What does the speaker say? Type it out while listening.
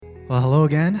Well, hello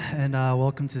again, and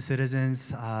welcome to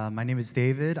Citizens. My name is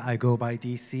David. I go by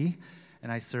DC, and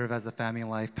I serve as a family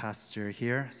life pastor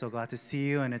here. So glad to see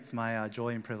you, and it's my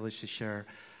joy and privilege to share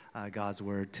God's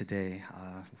word today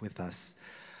with us.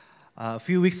 A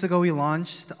few weeks ago, we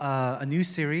launched a new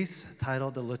series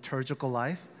titled The Liturgical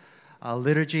Life.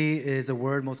 Liturgy is a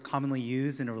word most commonly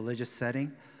used in a religious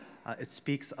setting. It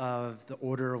speaks of the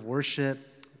order of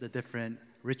worship, the different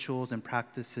rituals and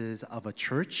practices of a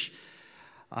church.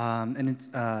 And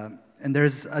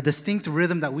there's a distinct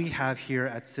rhythm that we have here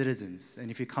at Citizens.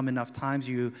 And if you come enough times,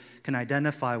 you can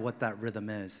identify what that rhythm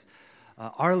is.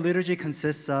 Our liturgy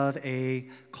consists of a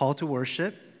call to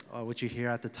worship, which you hear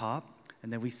at the top.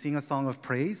 And then we sing a song of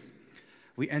praise.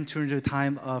 We enter into a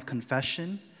time of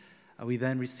confession. We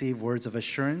then receive words of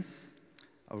assurance.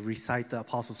 We recite the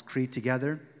Apostles' Creed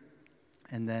together.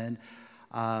 And then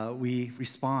we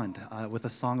respond with a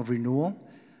song of renewal.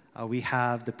 We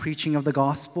have the preaching of the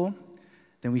gospel.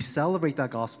 Then we celebrate that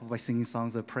gospel by singing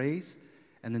songs of praise.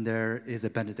 And then there is a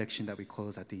benediction that we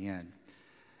close at the end.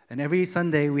 And every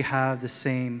Sunday we have the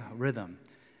same rhythm.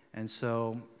 And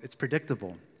so it's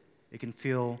predictable. It can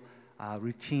feel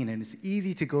routine, and it's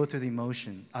easy to go through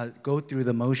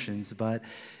the motions, but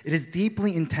it is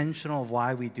deeply intentional of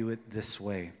why we do it this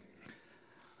way.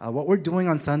 What we're doing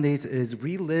on Sundays is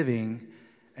reliving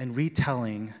and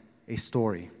retelling a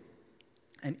story.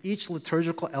 And each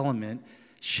liturgical element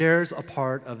shares a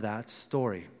part of that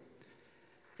story.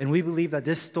 And we believe that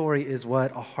this story is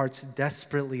what our hearts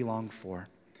desperately long for,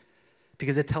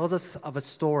 because it tells us of a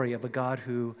story of a God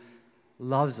who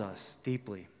loves us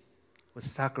deeply with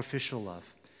sacrificial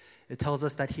love. It tells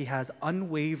us that he has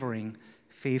unwavering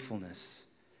faithfulness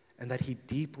and that he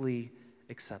deeply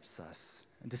accepts us.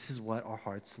 And this is what our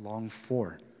hearts long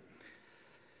for.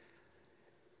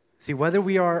 See, whether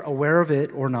we are aware of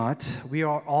it or not, we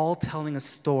are all telling a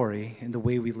story in the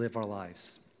way we live our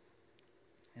lives.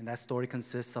 And that story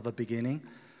consists of a beginning,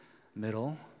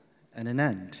 middle, and an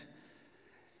end.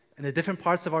 And the different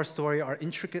parts of our story are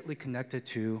intricately connected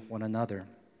to one another.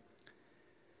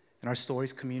 And our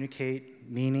stories communicate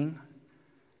meaning,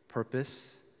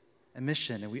 purpose, and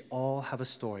mission. And we all have a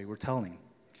story we're telling.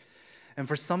 And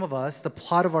for some of us, the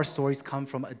plot of our stories come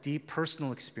from a deep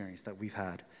personal experience that we've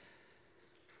had.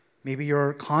 Maybe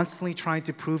you're constantly trying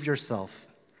to prove yourself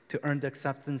to earn the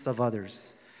acceptance of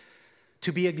others.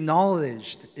 To be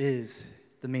acknowledged is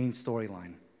the main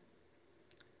storyline.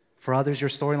 For others, your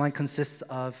storyline consists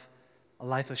of a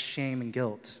life of shame and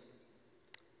guilt.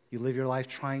 You live your life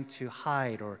trying to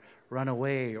hide or run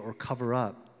away or cover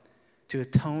up, to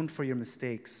atone for your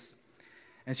mistakes.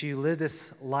 And so you live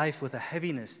this life with a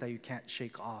heaviness that you can't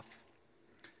shake off.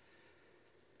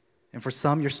 And for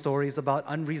some, your story is about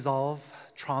unresolved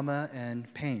trauma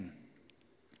and pain.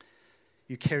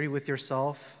 You carry with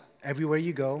yourself everywhere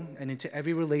you go and into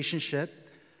every relationship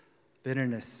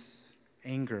bitterness,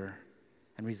 anger,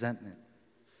 and resentment.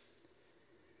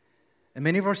 And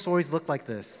many of our stories look like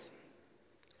this.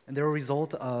 And they're a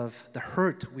result of the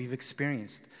hurt we've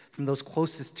experienced from those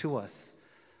closest to us,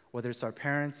 whether it's our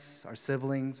parents, our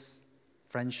siblings,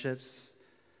 friendships,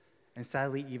 and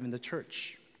sadly, even the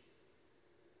church.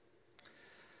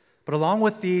 But along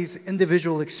with these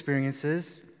individual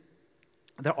experiences,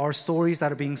 there are stories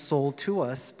that are being sold to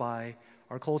us by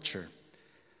our culture.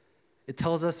 It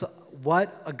tells us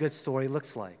what a good story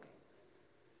looks like.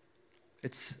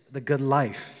 It's the good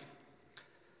life.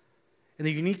 And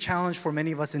the unique challenge for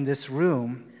many of us in this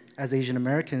room as Asian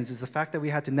Americans is the fact that we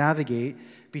had to navigate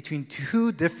between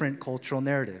two different cultural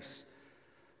narratives.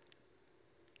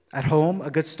 At home,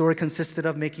 a good story consisted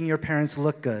of making your parents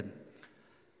look good,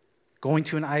 going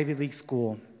to an Ivy League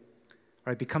school,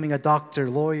 right, becoming a doctor,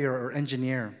 lawyer, or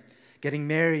engineer, getting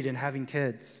married and having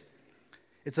kids.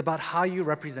 It's about how you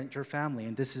represent your family,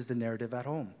 and this is the narrative at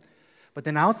home. But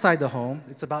then outside the home,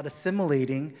 it's about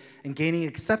assimilating and gaining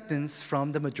acceptance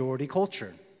from the majority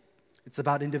culture. It's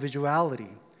about individuality,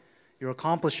 your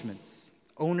accomplishments,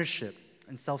 ownership,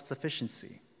 and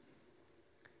self-sufficiency.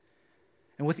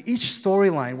 And with each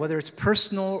storyline, whether it's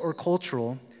personal or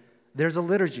cultural, there's a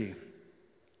liturgy.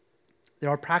 There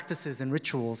are practices and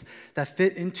rituals that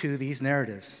fit into these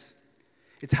narratives.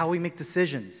 It's how we make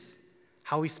decisions,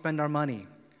 how we spend our money,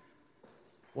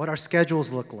 what our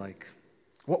schedules look like,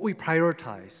 what we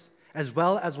prioritize, as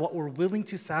well as what we're willing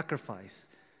to sacrifice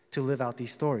to live out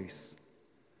these stories.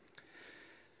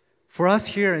 For us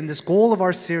here, and this goal of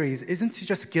our series isn't to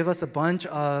just give us a bunch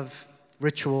of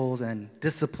rituals and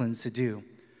disciplines to do,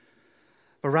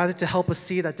 but rather to help us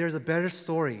see that there's a better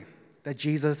story that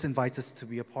Jesus invites us to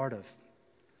be a part of.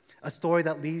 A story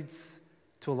that leads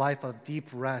to a life of deep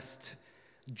rest,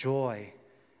 joy,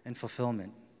 and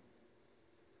fulfillment.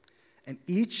 And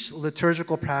each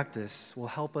liturgical practice will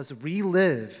help us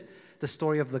relive the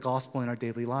story of the gospel in our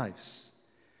daily lives.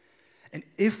 And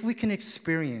if we can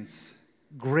experience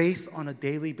grace on a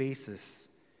daily basis,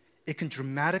 it can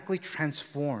dramatically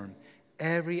transform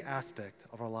every aspect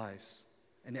of our lives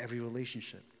and every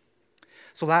relationship.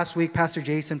 So last week, Pastor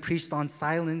Jason preached on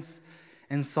silence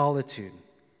and solitude,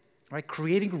 right?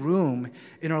 Creating room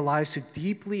in our lives to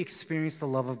deeply experience the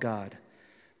love of God,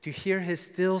 to hear his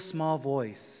still small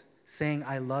voice saying,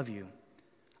 I love you,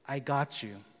 I got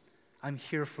you, I'm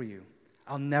here for you,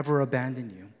 I'll never abandon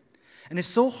you. And it's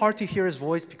so hard to hear his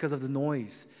voice because of the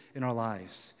noise in our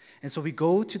lives. And so we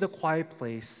go to the quiet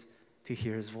place to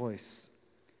hear his voice.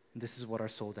 And this is what our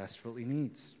soul desperately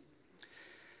needs.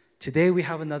 Today we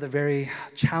have another very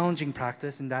challenging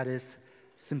practice, and that is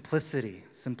simplicity.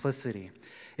 Simplicity.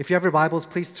 If you have your Bibles,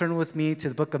 please turn with me to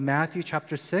the book of Matthew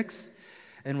chapter 6,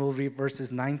 and we'll read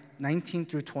verses 19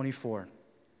 through 24.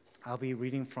 I'll be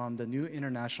reading from the New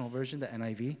International Version, the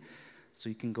NIV, so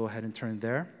you can go ahead and turn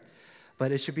there.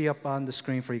 But it should be up on the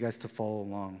screen for you guys to follow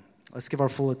along. Let's give our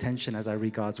full attention as I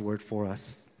read God's word for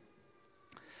us.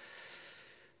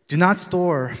 Do not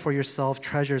store for yourself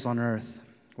treasures on earth,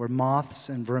 where moths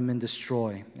and vermin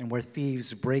destroy, and where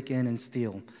thieves break in and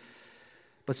steal.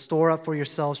 But store up for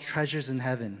yourselves treasures in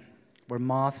heaven, where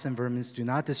moths and vermin do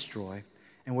not destroy,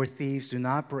 and where thieves do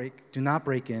not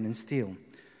break in and steal.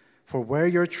 For where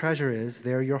your treasure is,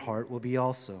 there your heart will be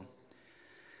also.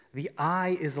 The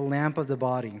eye is the lamp of the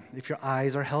body. If your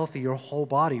eyes are healthy, your whole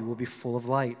body will be full of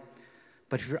light.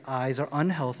 But if your eyes are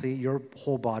unhealthy, your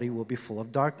whole body will be full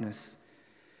of darkness.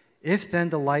 If then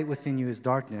the light within you is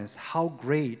darkness, how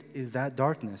great is that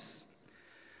darkness?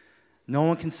 No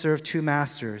one can serve two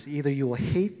masters. Either you will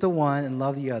hate the one and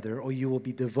love the other, or you will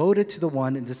be devoted to the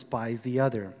one and despise the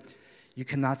other. You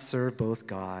cannot serve both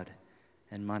God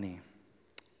and money.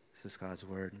 This is God's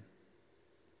word.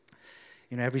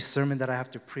 You know, every sermon that I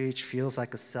have to preach feels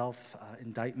like a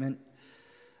self-indictment.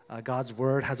 God's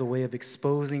word has a way of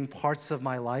exposing parts of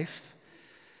my life.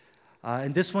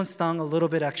 And this one stung a little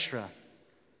bit extra.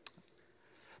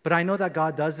 But I know that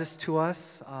God does this to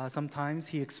us. Sometimes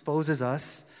he exposes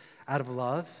us out of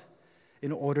love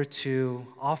in order to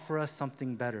offer us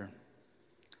something better.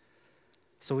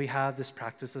 So we have this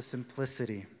practice of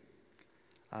simplicity,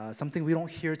 something we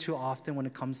don't hear too often when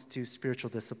it comes to spiritual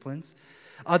disciplines.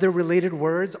 Other related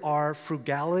words are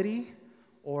frugality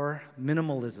or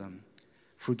minimalism.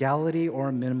 Frugality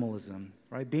or minimalism,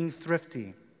 right? Being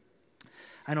thrifty.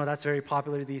 I know that's very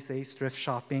popular these days, thrift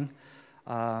shopping.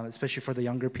 Especially for the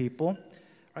younger people,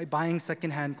 right? Buying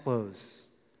secondhand clothes,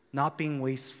 not being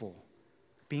wasteful,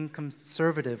 being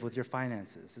conservative with your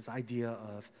finances, this idea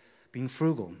of being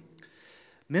frugal.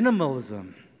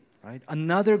 Minimalism, right?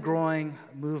 Another growing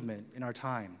movement in our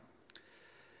time.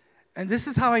 And this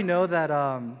is how I know that,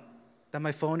 that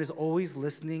my phone is always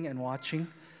listening and watching.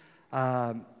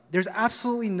 There's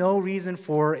absolutely no reason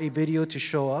for a video to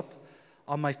show up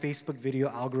on my Facebook video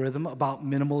algorithm about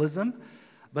minimalism.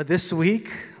 But this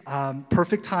week,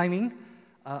 perfect timing,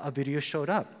 a video showed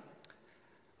up.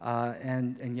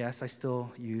 And yes, I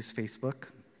still use Facebook,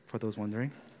 for those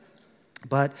wondering.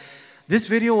 But this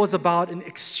video was about an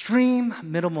extreme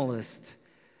minimalist.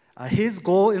 His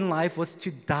goal in life was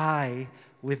to die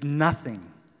with nothing.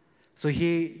 So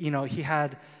he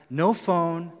had no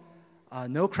phone,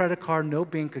 no credit card, no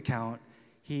bank account.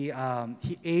 He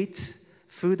ate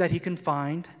food that he can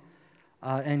find.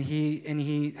 And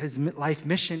his life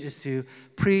mission is to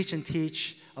preach and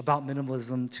teach about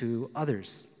minimalism to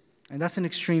others. And that's an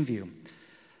extreme view.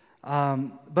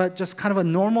 But just kind of a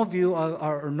normal view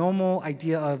or normal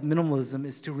idea of minimalism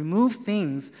is to remove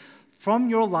things from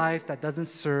your life that doesn't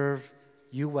serve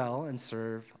you well and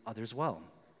serve others well.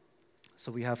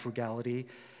 So we have frugality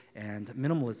and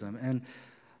minimalism. And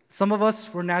some of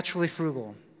us were naturally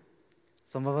frugal.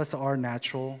 Some of us are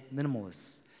natural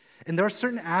minimalists. And there are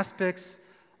certain aspects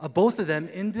of both of them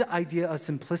in the idea of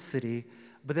simplicity,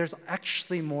 but there's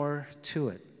actually more to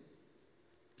it.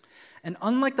 And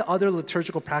unlike the other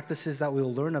liturgical practices that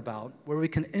we'll learn about, where we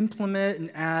can implement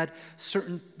and add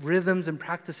certain rhythms and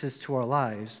practices to our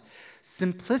lives,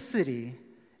 simplicity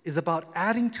is about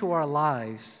adding to our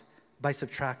lives by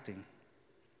subtracting.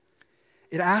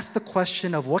 It asks the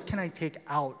question of what can I take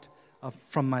out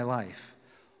from my life?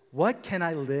 What can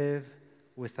I live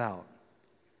without?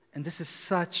 And this is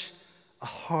such a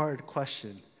hard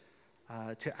question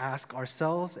to ask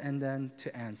ourselves and then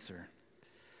to answer.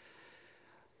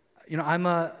 You know, I'm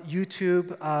a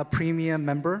YouTube premium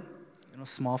member,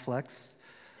 small flex.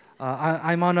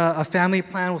 I'm on a family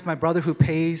plan with my brother who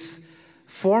pays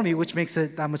for me, which makes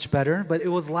it that much better. But it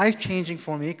was life-changing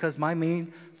for me because my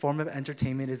main form of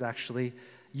entertainment is actually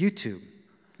YouTube.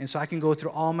 And so I can go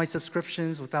through all my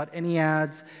subscriptions without any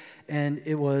ads, and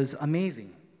it was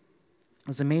amazing. It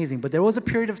was amazing. But there was a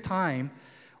period of time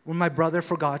when my brother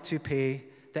forgot to pay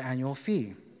the annual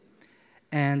fee.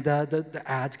 And the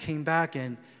ads came back,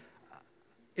 and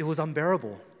it was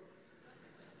unbearable.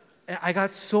 And I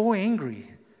got so angry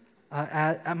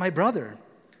at my brother.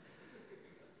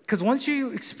 Because once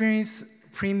you experience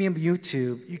premium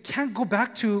YouTube, you can't go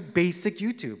back to basic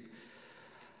YouTube.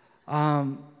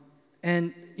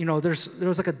 And there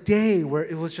was like a day where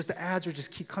it was just the ads would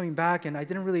just keep coming back, and I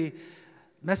didn't really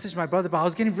message my brother, but I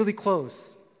was getting really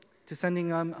close to sending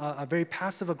him a very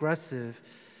passive-aggressive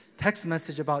text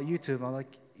message about YouTube. I'm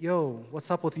like, yo, what's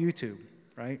up with YouTube,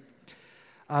 right?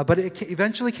 But it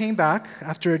eventually came back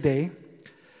after a day.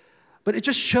 But it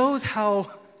just shows how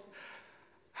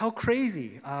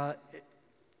crazy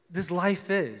this life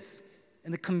is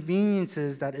and the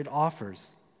conveniences that it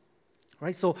offers,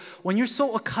 right? So when you're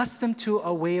so accustomed to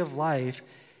a way of life,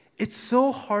 it's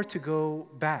so hard to go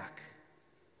back.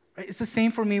 Right? It's the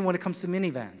same for me when it comes to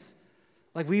minivans.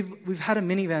 Like we've had a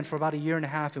minivan for about 1.5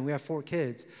 years, and we have 4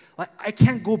 kids. Like I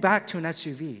can't go back to an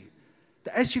SUV.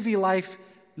 The SUV life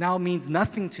now means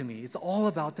nothing to me. It's all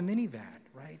about the minivan,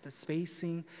 right? The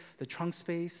spacing, the trunk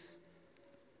space.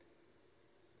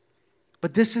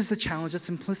 But this is the challenge of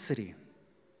simplicity.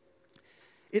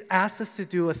 It asks us to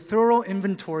do a thorough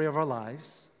inventory of our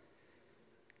lives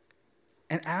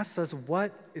and asks us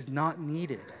what is not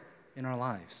needed in our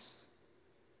lives.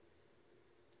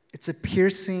 It's a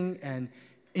piercing and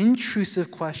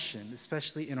intrusive question,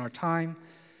 especially in our time,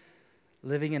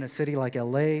 living in a city like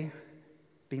LA,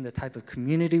 being the type of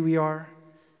community we are,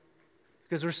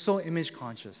 because we're so image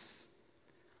conscious.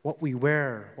 What we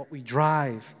wear, what we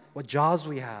drive, what jobs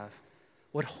we have,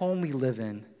 what home we live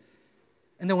in.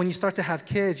 And then when you start to have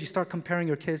kids, you start comparing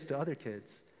your kids to other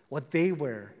kids, what they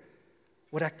wear,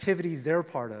 what activities they're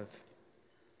part of.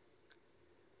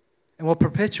 And what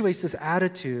perpetuates this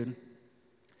attitude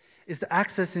is the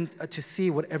access to see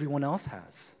what everyone else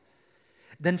has.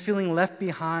 Then feeling left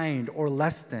behind or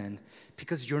less than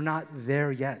because you're not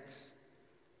there yet,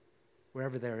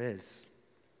 wherever there is.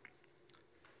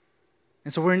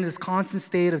 And so we're in this constant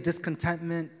state of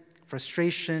discontentment,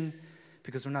 frustration,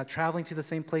 because we're not traveling to the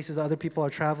same places other people are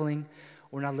traveling.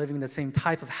 We're not living in the same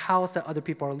type of house that other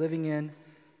people are living in.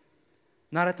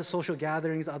 Not at the social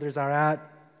gatherings others are at.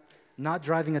 Not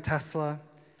driving a Tesla.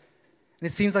 And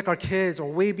it seems like our kids are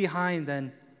way behind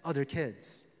than other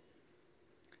kids.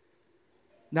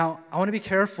 Now, I want to be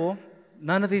careful.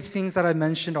 None of these things that I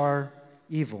mentioned are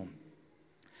evil.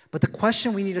 But the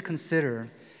question we need to consider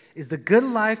is the good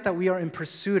life that we are in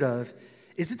pursuit of,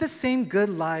 is it the same good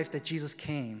life that Jesus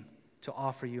came to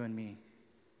offer you and me?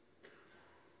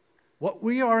 What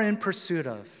we are in pursuit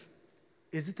of,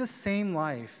 is it the same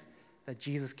life that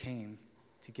Jesus came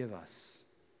to give us?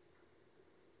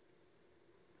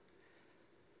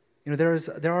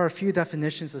 There are a few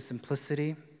definitions of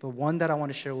simplicity, but one that I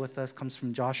want to share with us comes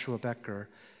from Joshua Becker,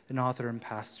 an author and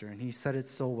pastor, and he said it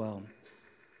so well.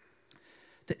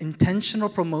 The intentional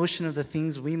promotion of the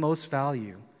things we most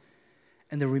value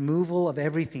and the removal of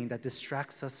everything that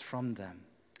distracts us from them.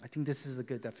 I think this is a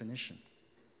good definition.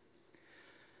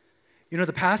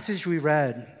 The passage we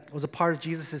read was a part of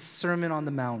Jesus' Sermon on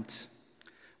the Mount,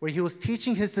 where he was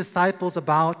teaching his disciples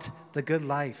about the good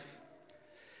life.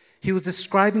 He was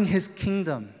describing his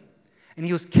kingdom, and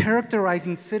he was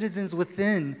characterizing citizens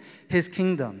within his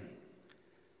kingdom.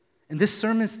 And this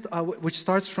sermon, which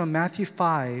starts from Matthew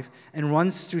 5 and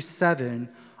runs through 7,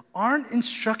 aren't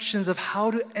instructions of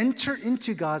how to enter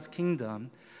into God's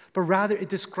kingdom, but rather it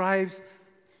describes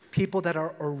people that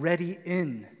are already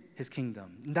in his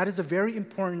kingdom. And that is a very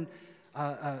important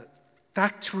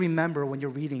fact to remember when you're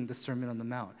reading the Sermon on the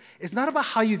Mount. It's not about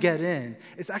how you get in.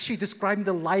 It's actually describing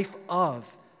the life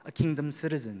of a kingdom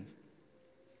citizen.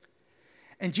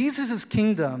 And Jesus'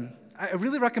 kingdom, I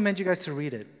really recommend you guys to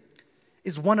read it,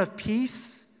 is one of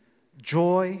peace,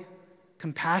 joy,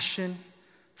 compassion,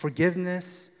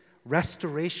 forgiveness,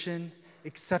 restoration,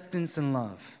 acceptance, and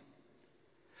love.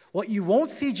 What you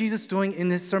won't see Jesus doing in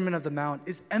this Sermon on the Mount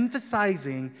is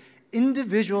emphasizing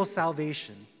individual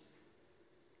salvation.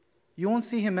 You won't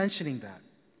see him mentioning that.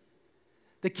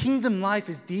 The kingdom life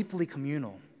is deeply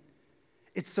communal.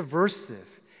 It's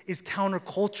subversive. It's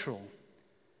countercultural.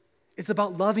 It's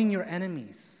about loving your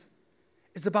enemies.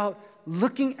 It's about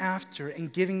looking after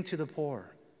and giving to the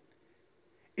poor.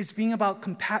 It's being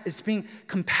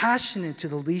compassionate to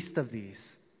the least of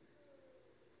these.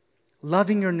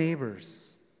 Loving your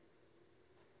neighbors.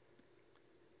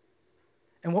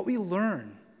 And what we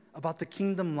learn about the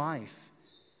kingdom life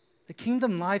The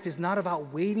kingdom life is not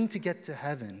about waiting to get to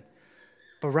heaven,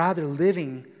 but rather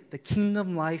living the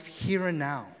kingdom life here and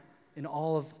now in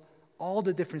all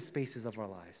the different spaces of our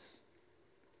lives.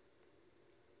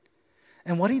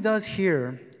 And what he does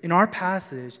here in our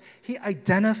passage, he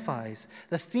identifies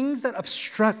the things that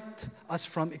obstruct us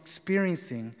from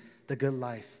experiencing the good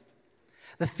life,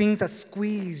 the things that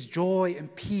squeeze joy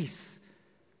and peace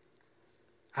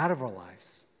out of our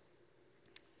lives.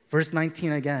 Verse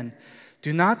 19 again,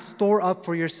 do not store up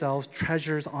for yourselves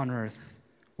treasures on earth,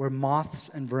 where moths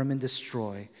and vermin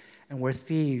destroy, and where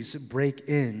thieves break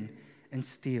in and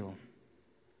steal.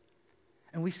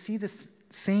 And we see this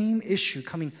same issue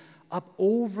coming up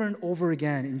over and over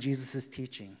again in Jesus'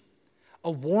 teaching.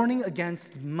 A warning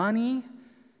against money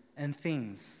and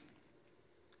things.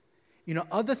 You know,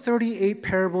 of the 38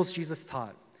 parables Jesus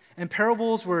taught, and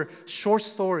parables were short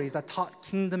stories that taught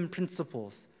kingdom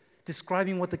principles,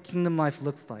 describing what the kingdom life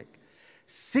looks like.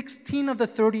 16 of the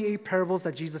 38 parables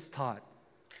that Jesus taught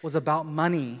was about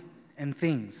money and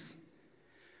things,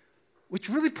 which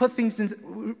really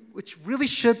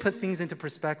should put things into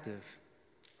perspective.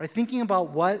 Right? Thinking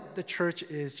about what the church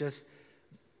is just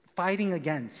fighting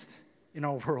against in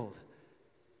our world.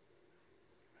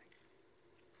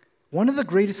 One of the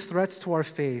greatest threats to our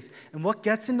faith and what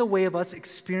gets in the way of us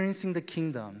experiencing the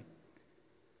kingdom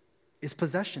is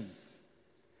possessions.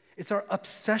 It's our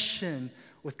obsession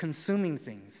with consuming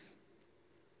things.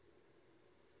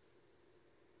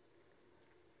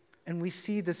 And we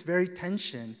see this very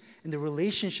tension in the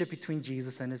relationship between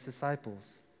Jesus and his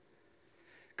disciples.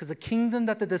 Because the kingdom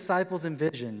that the disciples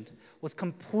envisioned was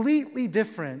completely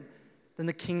different than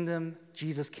the kingdom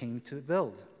Jesus came to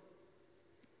build.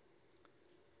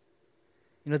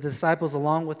 You know, the disciples,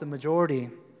 along with the majority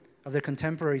of their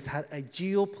contemporaries, had a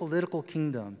geopolitical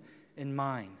kingdom in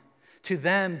mind. To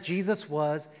them, Jesus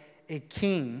was a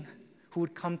king who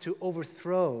would come to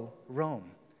overthrow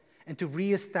Rome and to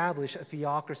reestablish a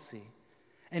theocracy.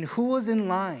 And who was in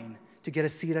line to get a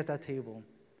seat at that table?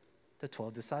 The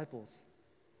 12 disciples.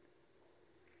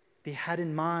 They had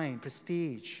in mind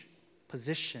prestige,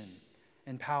 position,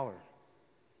 and power.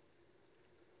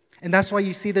 And that's why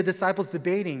you see the disciples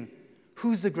debating,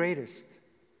 who's the greatest?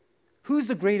 Who's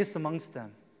the greatest amongst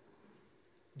them?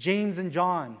 James and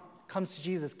John comes to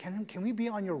Jesus, can we be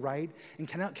on your right and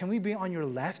can we be on your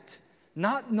left?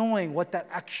 Not knowing what that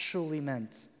actually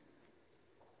meant.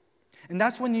 And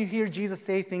that's when you hear Jesus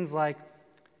say things like,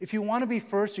 if you want to be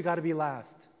first, you got to be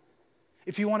last.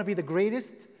 If you want to be the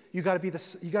greatest, you got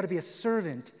to be a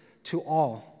servant to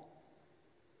all.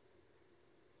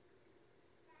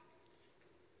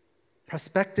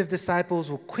 Prospective disciples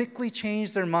will quickly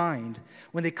change their mind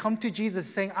when they come to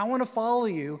Jesus saying, I want to follow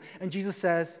you. And Jesus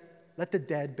says, let the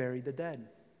dead bury the dead.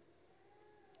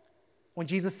 When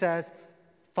Jesus says,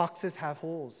 foxes have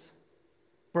holes,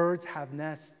 birds have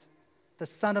nests, the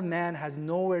Son of Man has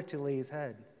nowhere to lay his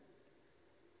head.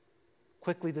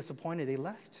 Quickly disappointed, they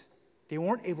left. They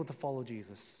weren't able to follow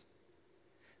Jesus.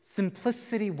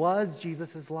 Simplicity was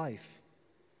Jesus' life.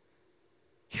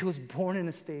 He was born in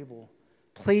a stable,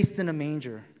 placed in a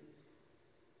manger.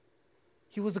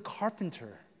 He was a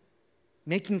carpenter,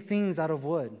 making things out of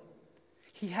wood.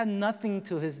 He had nothing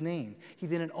to his name. He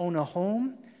didn't own a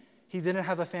home. He didn't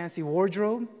have a fancy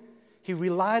wardrobe. He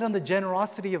relied on the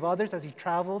generosity of others as he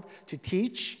traveled to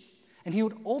teach. And he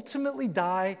would ultimately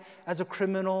die as a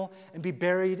criminal and be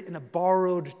buried in a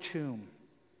borrowed tomb.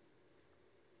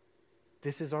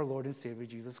 This is our Lord and Savior,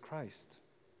 Jesus Christ.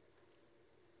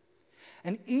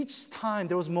 And each time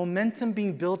there was momentum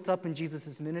being built up in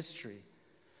Jesus' ministry.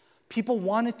 People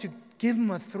wanted to give him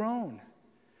a throne.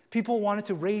 People wanted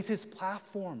to raise his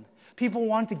platform. People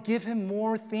wanted to give him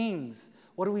more things.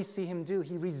 What do we see him do?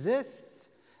 He resists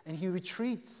and he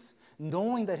retreats,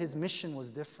 knowing that his mission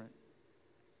was different.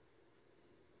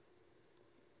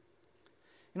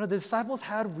 You know, the disciples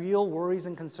had real worries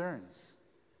and concerns,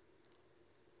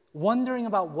 wondering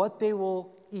about what they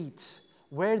will eat,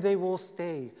 where they will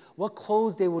stay, what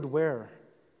clothes they would wear.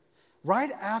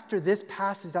 Right after this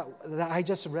passage that I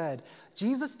just read,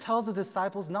 Jesus tells the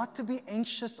disciples not to be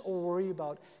anxious or worry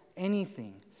about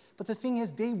anything. But the thing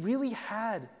is, they really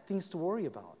had things to worry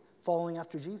about following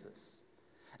after Jesus.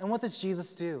 And what does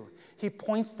Jesus do? He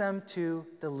points them to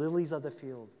the lilies of the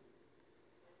field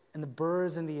and the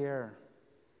birds in the air.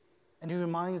 And he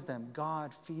reminds them,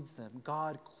 God feeds them,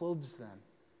 God clothes them.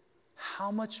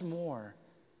 How much more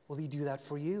will he do that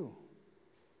for you?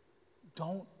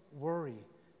 Don't worry.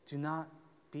 Do not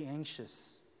be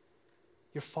anxious.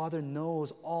 Your Father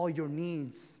knows all your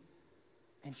needs,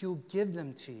 and he'll give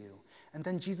them to you. And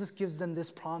then Jesus gives them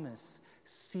this promise: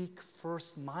 seek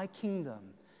first my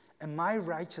kingdom and my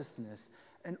righteousness,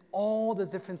 and all the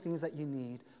different things that you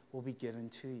need will be given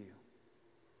to you.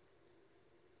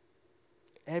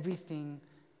 Everything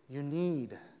you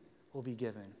need will be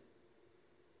given.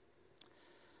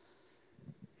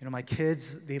 My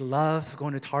kids, they love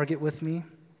going to Target with me,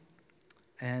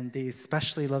 and they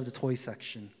especially love the toy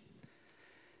section.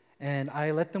 And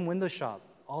I let them window shop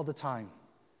all the time.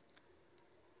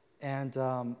 And,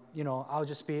 I'll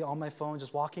just be on my phone,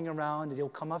 just walking around, and they'll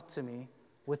come up to me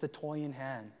with a toy in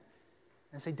hand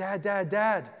and say,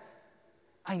 Dad,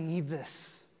 I need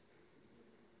this.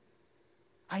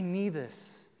 I need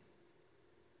this.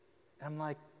 And I'm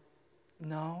like,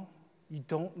 no, you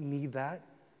don't need that.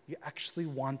 You actually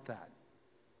want that.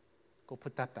 Go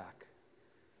put that back.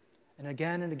 And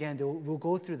again, we'll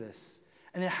go through this.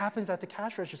 And it happens at the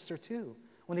cash register too,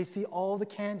 when they see all the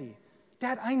candy.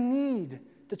 Dad, I need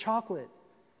the chocolate.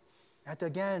 I have to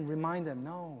again remind them,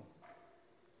 no,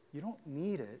 you don't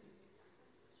need it.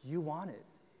 You want it.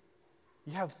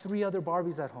 You have 3 other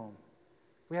Barbies at home.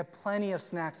 We have plenty of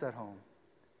snacks at home.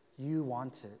 You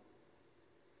want it.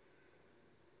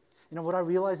 What I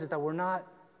realize is that we're not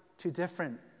too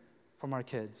different from our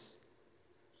kids.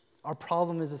 Our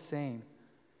problem is the same.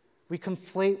 We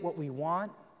conflate what we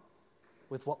want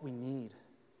with what we need.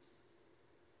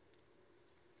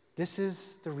 This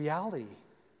is the reality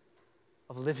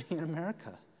of living in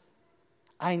America.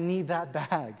 I need that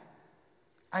bag.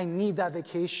 I need that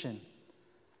vacation.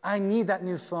 I need that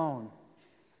new phone.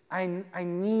 I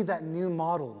need that new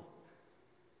model.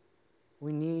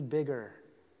 We need bigger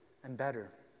and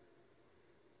better.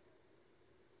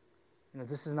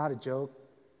 This is not a joke.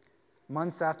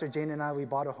 Months after Jane and we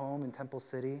bought a home in Temple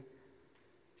City,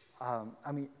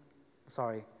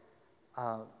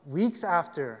 weeks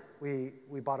after we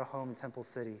bought a home in Temple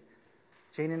City,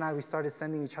 Jane and we started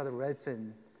sending each other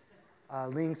Redfin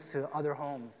links to other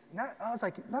homes. I was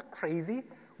like, not crazy.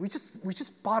 We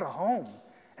just bought a home.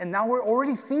 And now we're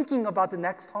already thinking about the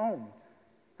next home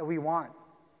that we want.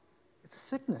 It's a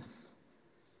sickness.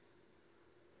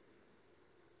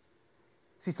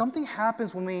 See, something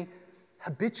happens when we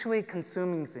habituate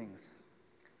consuming things.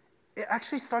 It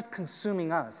actually starts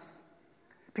consuming us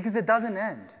because it doesn't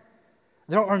end.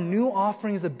 There are new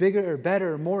offerings of bigger,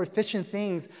 better, more efficient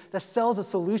things that sells a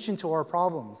solution to our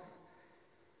problems.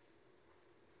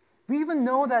 We even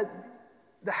know that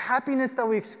the happiness that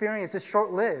we experience is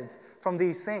short-lived from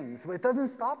these things, but it doesn't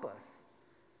stop us.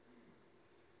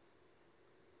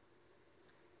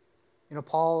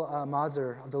 Paul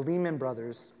Mazur of the Lehman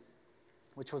Brothers,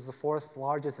 which was the 4th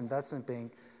largest investment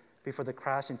bank before the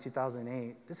crash in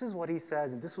 2008, this is what he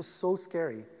says, and this was so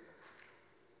scary.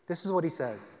 This is what he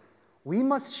says. We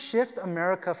must shift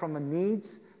America from a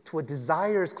needs to a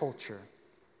desires culture.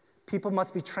 People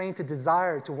must be trained to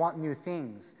desire, to want new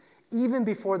things, even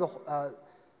before the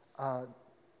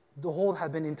whole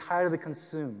had been entirely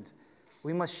consumed.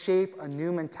 We must shape a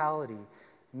new mentality.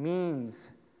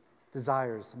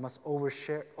 Desires must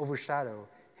overshadow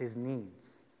his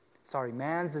needs.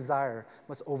 Man's desire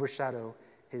must overshadow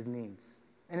his needs.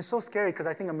 And it's so scary because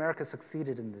I think America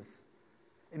succeeded in this,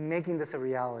 in making this a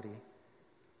reality.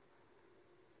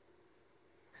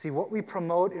 See, what we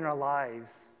promote in our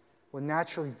lives will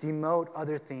naturally demote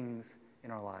other things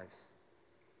in our lives.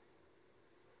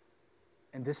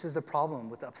 And this is the problem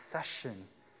with the obsession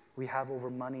we have over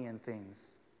money and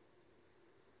things.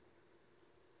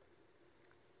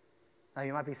 Now,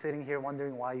 you might be sitting here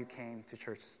wondering why you came to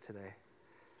church today.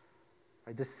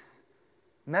 Right? This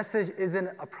message isn't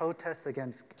a protest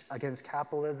against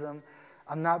capitalism.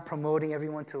 I'm not promoting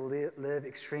everyone to live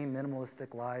extreme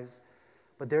minimalistic lives.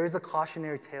 But there is a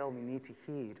cautionary tale we need to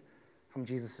heed from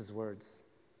Jesus' words.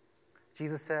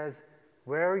 Jesus says,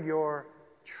 where your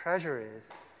treasure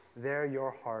is, there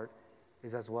your heart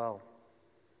is as well.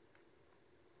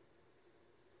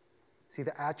 See,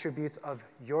 the attributes of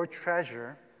your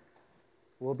treasure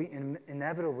will be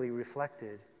inevitably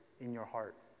reflected in your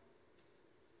heart.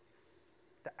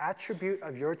 The attribute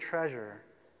of your treasure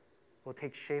will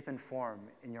take shape and form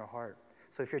in your heart.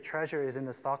 So if your treasure is in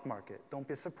the stock market, don't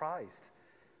be surprised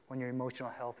when your emotional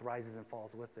health rises and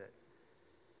falls with it.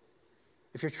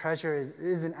 If your treasure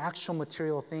is in actual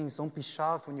material things, don't be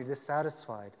shocked when you're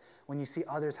dissatisfied, when you see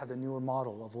others have the newer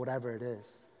model of whatever it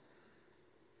is.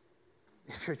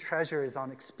 If your treasure is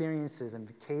on experiences and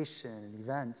vacation and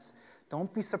events,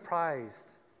 don't be surprised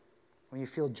when you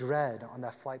feel dread on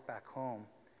that flight back home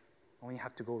and when you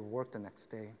have to go to work the next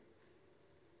day.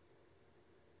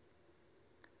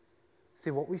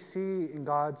 See, what we see in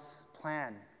God's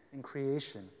plan in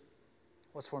creation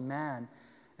was for man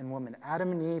and woman,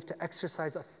 Adam and Eve, to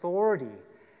exercise authority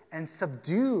and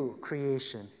subdue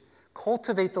creation,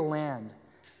 cultivate the land,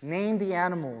 name the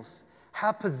animals,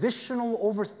 have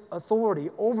positional authority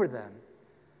over them.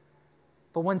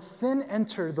 But when sin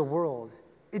entered the world,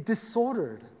 it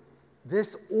disordered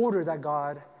this order that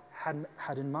God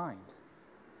had in mind.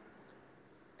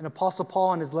 And Apostle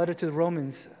Paul, in his letter to the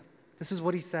Romans, this is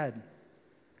what he said.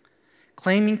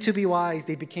 Claiming to be wise,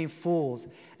 they became fools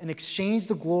and exchanged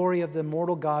the glory of the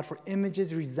immortal God for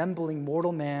images resembling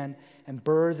mortal man and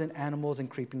birds and animals and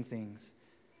creeping things.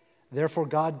 Therefore,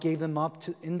 God gave them up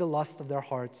in the lust of their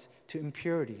hearts to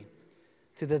impurity,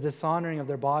 to the dishonoring of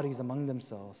their bodies among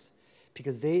themselves,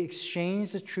 because they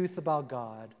exchanged the truth about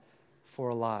God for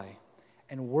a lie,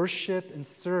 and worshiped and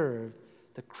served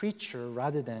the creature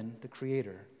rather than the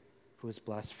Creator, who is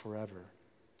blessed forever.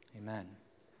 Amen.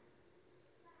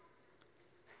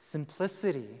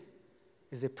 Simplicity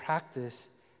is a practice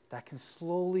that can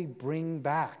slowly bring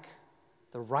back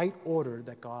the right order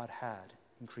that God had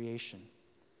in creation,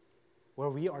 where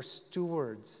we are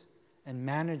stewards and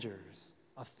managers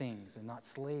of things and not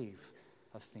slave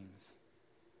of things.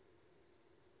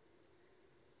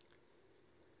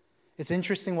 It's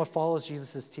interesting what follows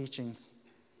Jesus'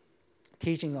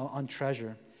 teaching on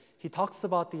treasure. He talks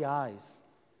about the eyes.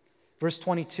 Verse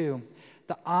 22,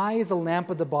 the eye is a lamp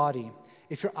of the body.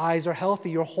 If your eyes are healthy,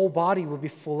 your whole body will be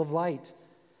full of light.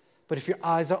 But if your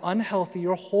eyes are unhealthy,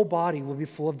 your whole body will be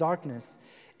full of darkness.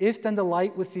 If then the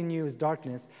light within you is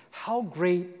darkness, how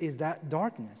great is that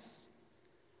darkness?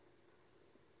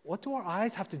 What do our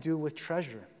eyes have to do with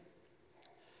treasure?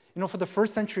 For the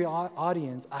first century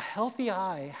audience, a healthy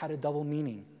eye had a double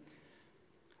meaning.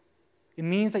 It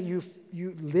means that you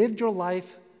lived your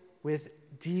life with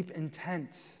deep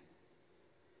intent.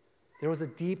 There was a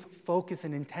deep focus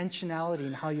and intentionality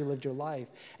in how you lived your life.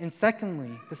 And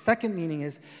secondly, the second meaning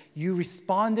is you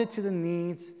responded to the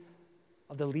needs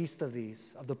of the least of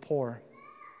these, of the poor.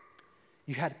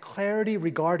 You had clarity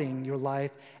regarding your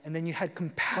life, and then you had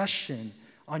compassion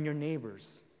on your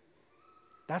neighbors.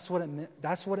 That's what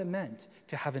it meant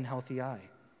to have an healthy eye.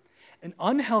 An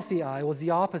unhealthy eye was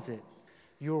the opposite.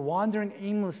 You were wandering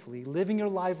aimlessly, living your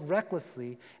life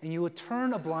recklessly, and you would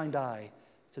turn a blind eye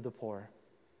to the poor.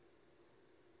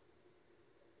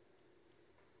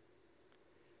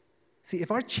 See,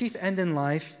 if our chief end in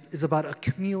life is about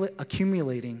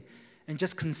accumulating and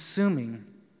just consuming,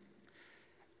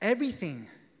 everything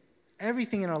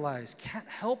in our lives can't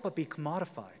help but be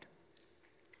commodified.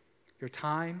 Your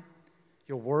time,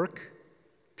 your work,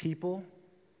 people,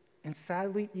 and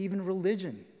sadly, even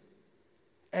religion.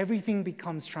 Everything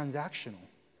becomes transactional.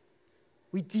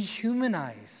 We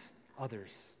dehumanize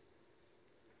others.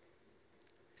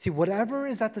 See, whatever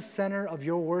is at the center of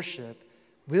your worship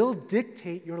will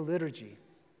dictate your liturgy.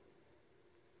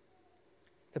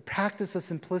 The practice of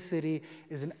simplicity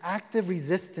is an active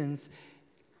resistance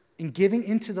in giving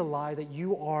into the lie that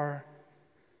you are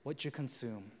what you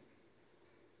consume.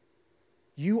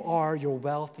 You are your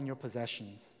wealth and your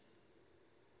possessions.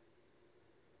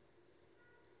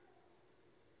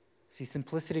 See,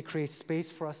 simplicity creates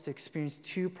space for us to experience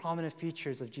two prominent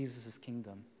features of Jesus'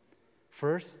 kingdom.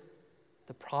 First,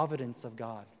 the providence of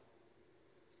God.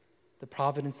 The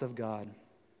providence of God.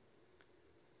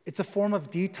 It's a form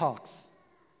of detox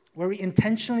where we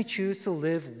intentionally choose to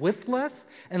live with less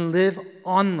and live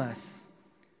on less.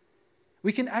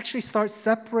 We can actually start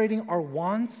separating our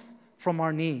wants from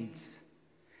our needs.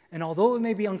 And although it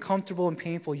may be uncomfortable and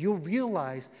painful, you'll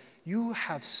realize you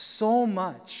have so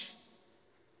much.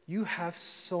 You have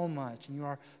so much, and you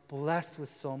are blessed with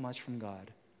so much from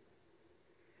God.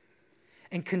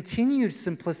 And continued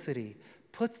simplicity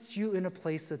puts you in a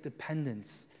place of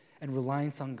dependence and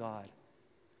reliance on God.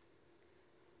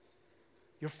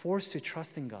 You're forced to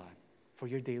trust in God for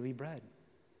your daily bread.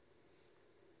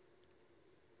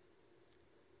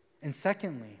 And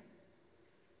secondly,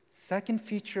 second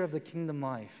feature of the kingdom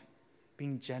life,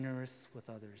 being generous with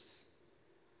others.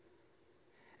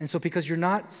 And so because you're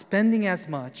not spending as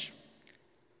much,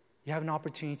 you have an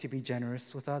opportunity to be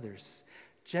generous with others.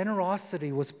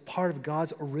 Generosity was part of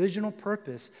God's original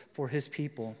purpose for his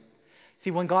people.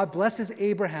 See, when God blesses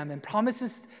Abraham and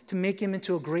promises to make him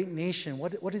into a great nation,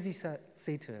 what does he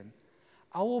say to him?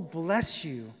 I will bless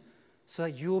you so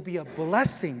that you will be a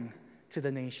blessing to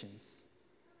the nations.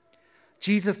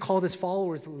 Jesus called his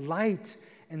followers light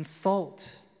and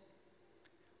salt.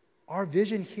 Our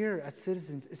vision here as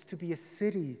citizens is to be a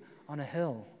city on a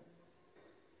hill.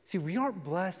 See, we aren't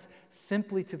blessed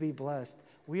simply to be blessed.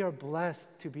 We are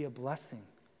blessed to be a blessing.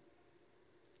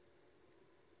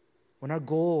 When our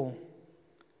goal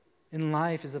in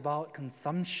life is about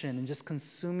consumption and just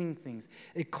consuming things,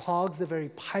 it clogs the very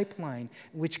pipeline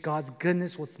in which God's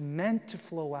goodness was meant to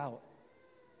flow out.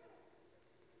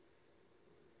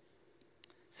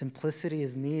 Simplicity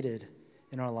is needed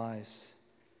in our lives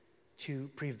to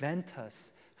prevent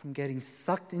us from getting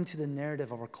sucked into the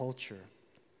narrative of our culture.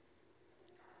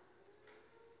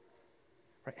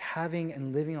 Right? Having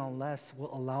and living on less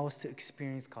will allow us to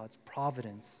experience God's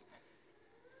providence.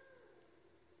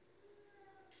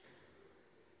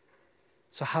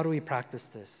 So how do we practice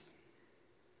this?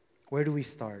 Where do we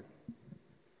start?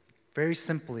 Very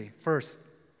simply, first,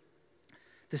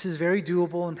 this is very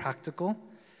doable and practical,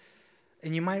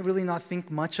 and you might really not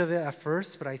think much of it at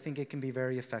first, but I think it can be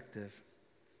very effective.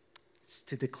 It's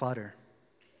to declutter.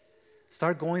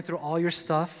 Start going through all your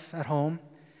stuff at home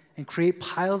and create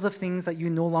piles of things that you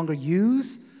no longer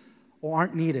use or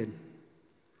aren't needed.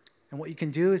 And what you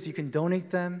can do is you can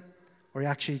donate them, or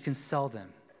actually you can sell them,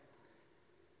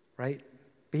 right?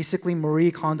 Basically,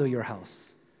 Marie Kondo your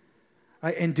house.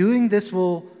 Right? And doing this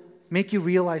will make you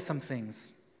realize some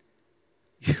things.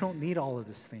 You don't need all of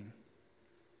this thing.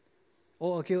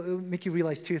 Oh, okay, it'll make you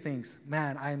realize two things.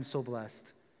 Man, I am so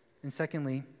blessed. And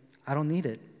secondly, I don't need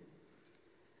it.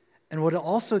 And what it'll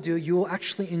also do, you will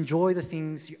actually enjoy the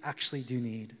things you actually do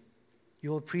need.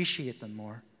 You'll appreciate them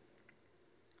more.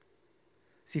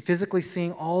 See, physically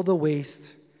seeing all the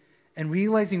waste and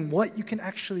realizing what you can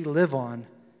actually live on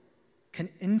can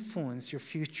influence your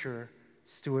future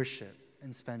stewardship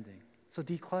and spending. So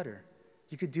declutter.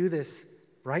 You could do this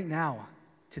right now,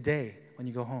 today, when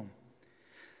you go home.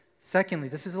 Secondly,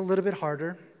 this is a little bit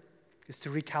harder, is to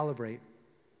recalibrate.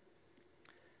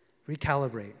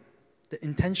 Recalibrate. The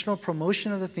intentional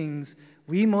promotion of the things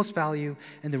we most value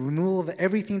and the removal of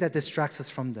everything that distracts us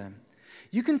from them.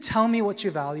 You can tell me what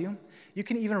you value. You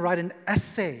can even write an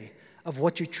essay of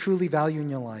what you truly value in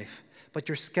your life. But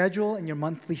your schedule and your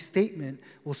monthly statement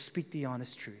will speak the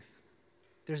honest truth.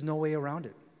 There's no way around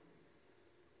it.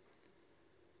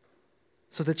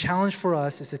 So the challenge for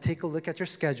us is to take a look at your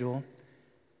schedule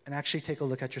and actually take a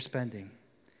look at your spending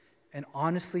and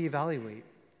honestly evaluate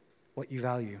what you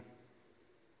value.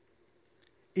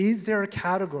 Is there a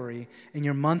category in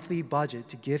your monthly budget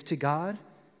to give to God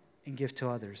and give to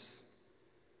others?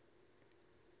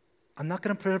 I'm not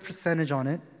going to put a percentage on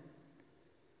it,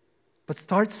 but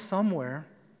start somewhere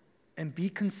and be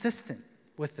consistent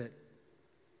with it.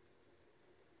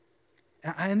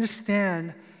 And I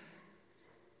understand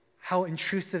how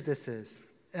intrusive this is.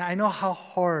 And I know how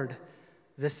hard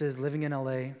this is living in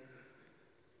LA,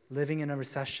 living in a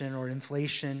recession or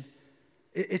inflation.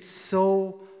 It's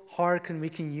so hard when we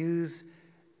can use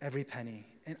every penny.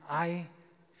 And I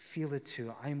feel it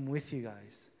too. I'm with you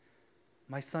guys.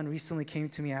 My son recently came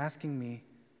to me asking me,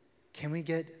 can we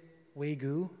get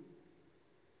Wagyu?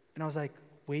 And I was like,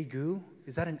 Wagyu?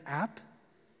 Is that an app?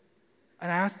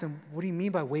 And I asked him, what do you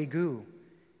mean by Wagyu?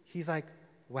 He's like,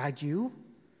 Wagyu?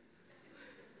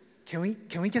 Can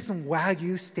we get some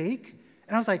Wagyu steak?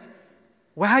 And I was like,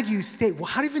 Wagyu steak? Well,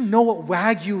 how do you even know what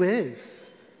Wagyu is?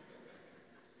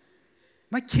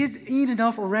 My kids eat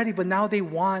enough already, but now they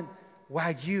want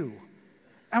Wagyu.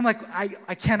 I'm like,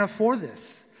 I can't afford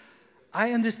this.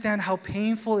 I understand how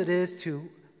painful it is to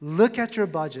look at your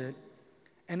budget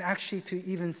and actually to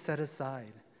even set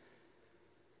aside.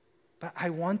 But I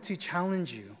want to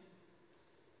challenge you.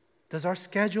 Does our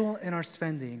schedule and our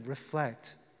spending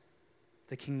reflect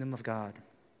the kingdom of God?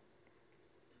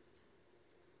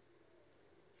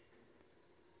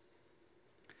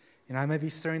 You know, I might be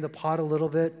stirring the pot a little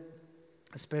bit,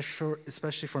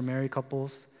 especially for married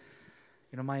couples.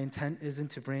 You know, my intent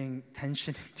isn't to bring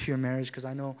tension to your marriage because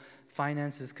I know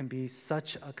finances can be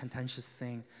such a contentious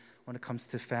thing when it comes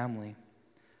to family.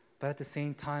 But at the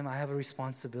same time, I have a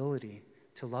responsibility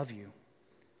to love you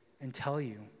and tell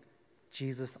you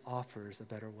Jesus offers a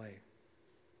better way.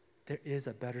 There is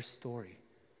a better story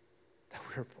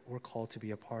that we're called to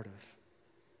be a part of.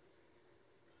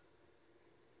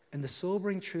 And the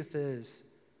sobering truth is,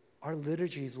 our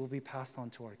liturgies will be passed on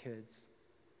to our kids.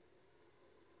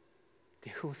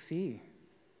 They will see.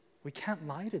 We can't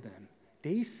lie to them.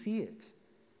 They see it.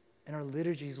 And our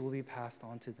liturgies will be passed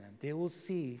on to them. They will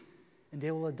see and they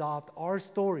will adopt our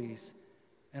stories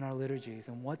and our liturgies.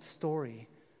 And what story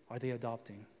are they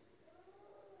adopting?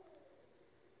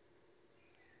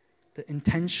 The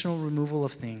intentional removal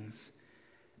of things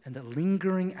and the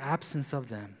lingering absence of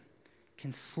them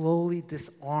can slowly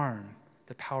disarm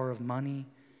the power of money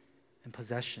and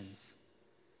possessions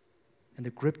and the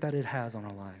grip that it has on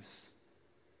our lives.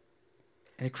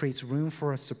 And it creates room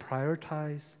for us to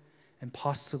prioritize and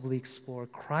possibly explore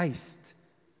Christ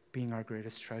being our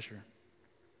greatest treasure.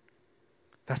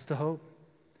 That's the hope.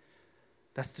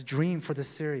 That's the dream for this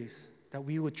series, that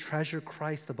we would treasure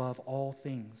Christ above all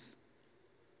things.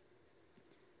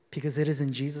 Because it is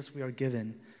in Jesus we are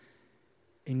given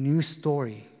a new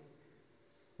story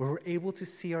where we're able to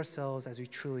see ourselves as we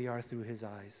truly are through his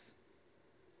eyes.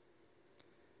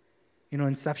 You know,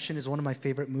 Inception is one of my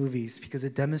favorite movies because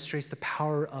it demonstrates the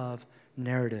power of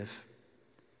narrative,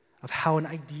 of how an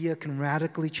idea can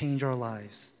radically change our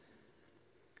lives.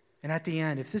 And at the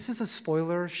end, if this is a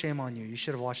spoiler, shame on you. You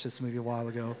should have watched this movie a while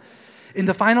ago. In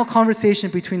the final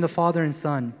conversation between the father and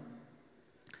son,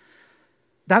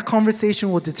 that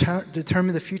conversation will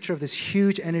determine the future of this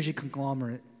huge energy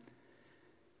conglomerate.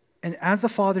 And as the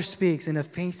father speaks, in a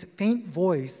faint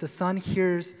voice, the son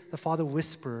hears the father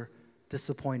whisper,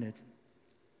 disappointed.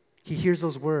 He hears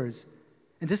those words.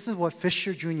 And this is what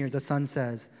Fisher Jr., the son,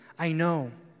 says. I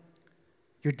know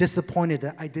you're disappointed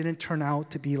that I didn't turn out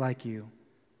to be like you.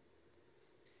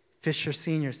 Fisher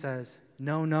Sr. says,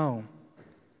 no.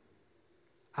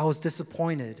 I was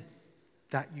disappointed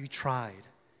that you tried.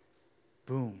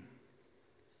 Boom.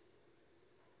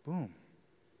 Boom.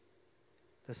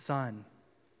 The son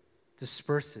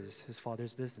disperses his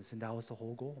father's business, and that was the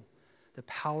whole goal. The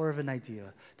power of an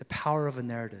idea, the power of a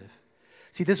narrative.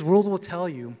 See, this world will tell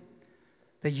you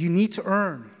that you need to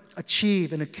earn,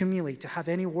 achieve, and accumulate to have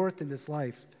any worth in this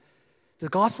life. The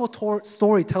gospel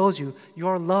story tells you you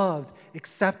are loved,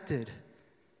 accepted,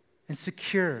 and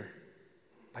secure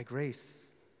by grace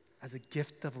as a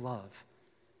gift of love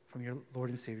from your Lord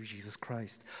and Savior, Jesus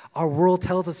Christ. Our world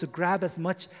tells us to grab as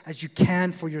much as you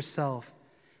can for yourself.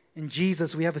 In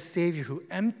Jesus, we have a Savior who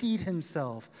emptied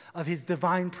himself of his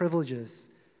divine privileges.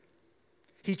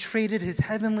 He traded his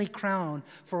heavenly crown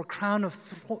for a crown of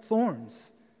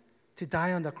thorns to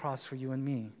die on the cross for you and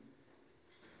me.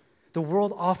 The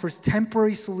world offers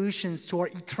temporary solutions to our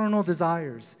eternal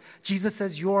desires. Jesus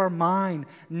says, you are mine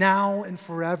now and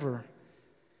forever.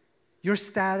 Your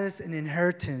status and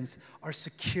inheritance are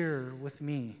secure with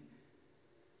me.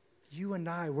 You and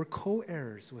I, we're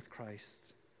co-heirs with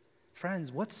Christ.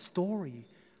 Friends, what story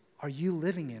are you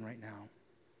living in right now?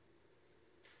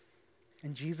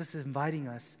 And Jesus is inviting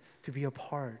us to be a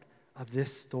part of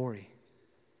this story.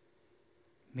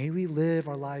 May we live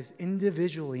our lives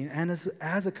individually and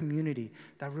as a community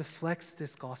that reflects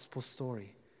this gospel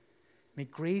story. May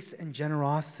grace and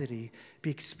generosity be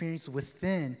experienced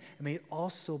within, and may it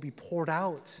also be poured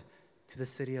out to the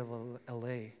city of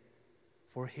LA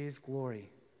for his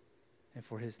glory and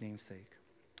for his name's sake.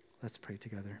 Let's pray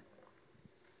together.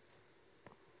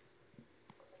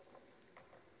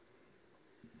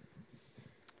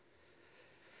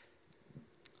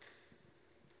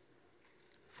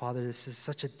 Father, this is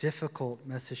such a difficult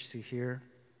message to hear,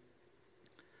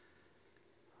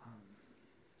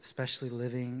 especially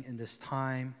living in this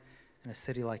time in a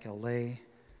city like LA,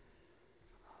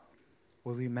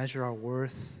 where we measure our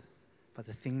worth by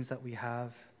the things that we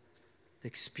have, the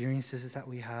experiences that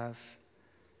we have,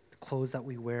 the clothes that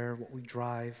we wear, what we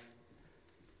drive,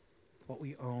 what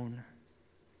we own.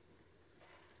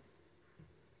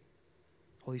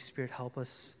 Holy Spirit, help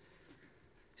us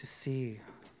to see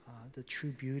the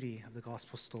true beauty of the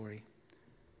gospel story,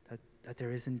 that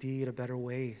there is indeed a better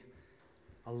way,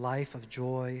 a life of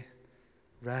joy,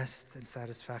 rest, and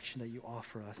satisfaction that you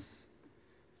offer us,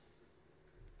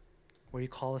 where you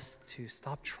call us to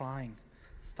stop trying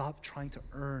to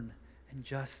earn, and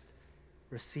just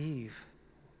receive.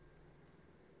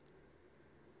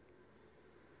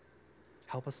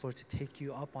 Help us, Lord, to take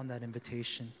you up on that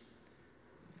invitation.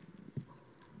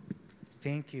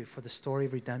 Thank you for the story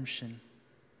of redemption,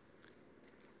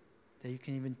 that you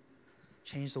can even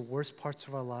change the worst parts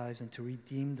of our lives and to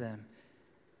redeem them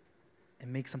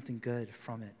and make something good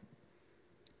from it.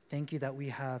 Thank you that we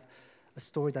have a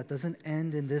story that doesn't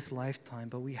end in this lifetime,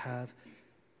 but we have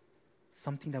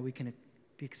something that we can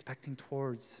be expecting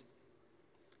towards.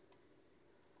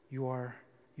 You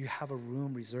have a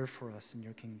room reserved for us in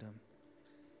your kingdom.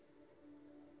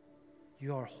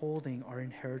 You are holding our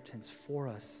inheritance for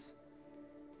us.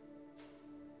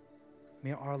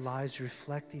 May our lives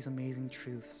reflect these amazing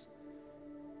truths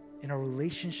in our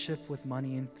relationship with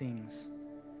money and things,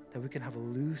 that we can have a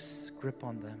loose grip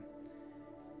on them,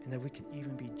 and that we can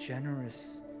even be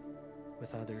generous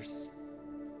with others.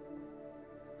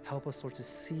 Help us, Lord, to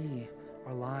see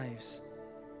our lives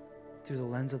through the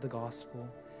lens of the gospel,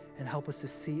 and help us to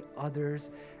see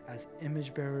others as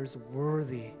image bearers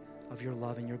worthy of your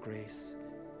love and your grace.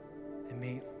 And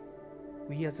may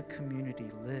we as a community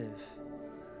live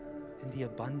in the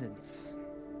abundance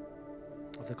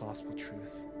of the gospel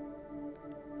truth.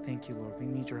 Thank you, Lord. We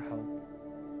need your help.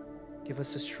 Give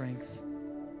us the strength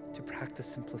to practice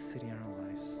simplicity in our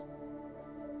lives.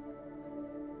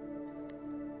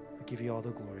 We give you all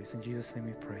the glories. In Jesus' name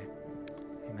we pray.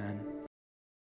 Amen.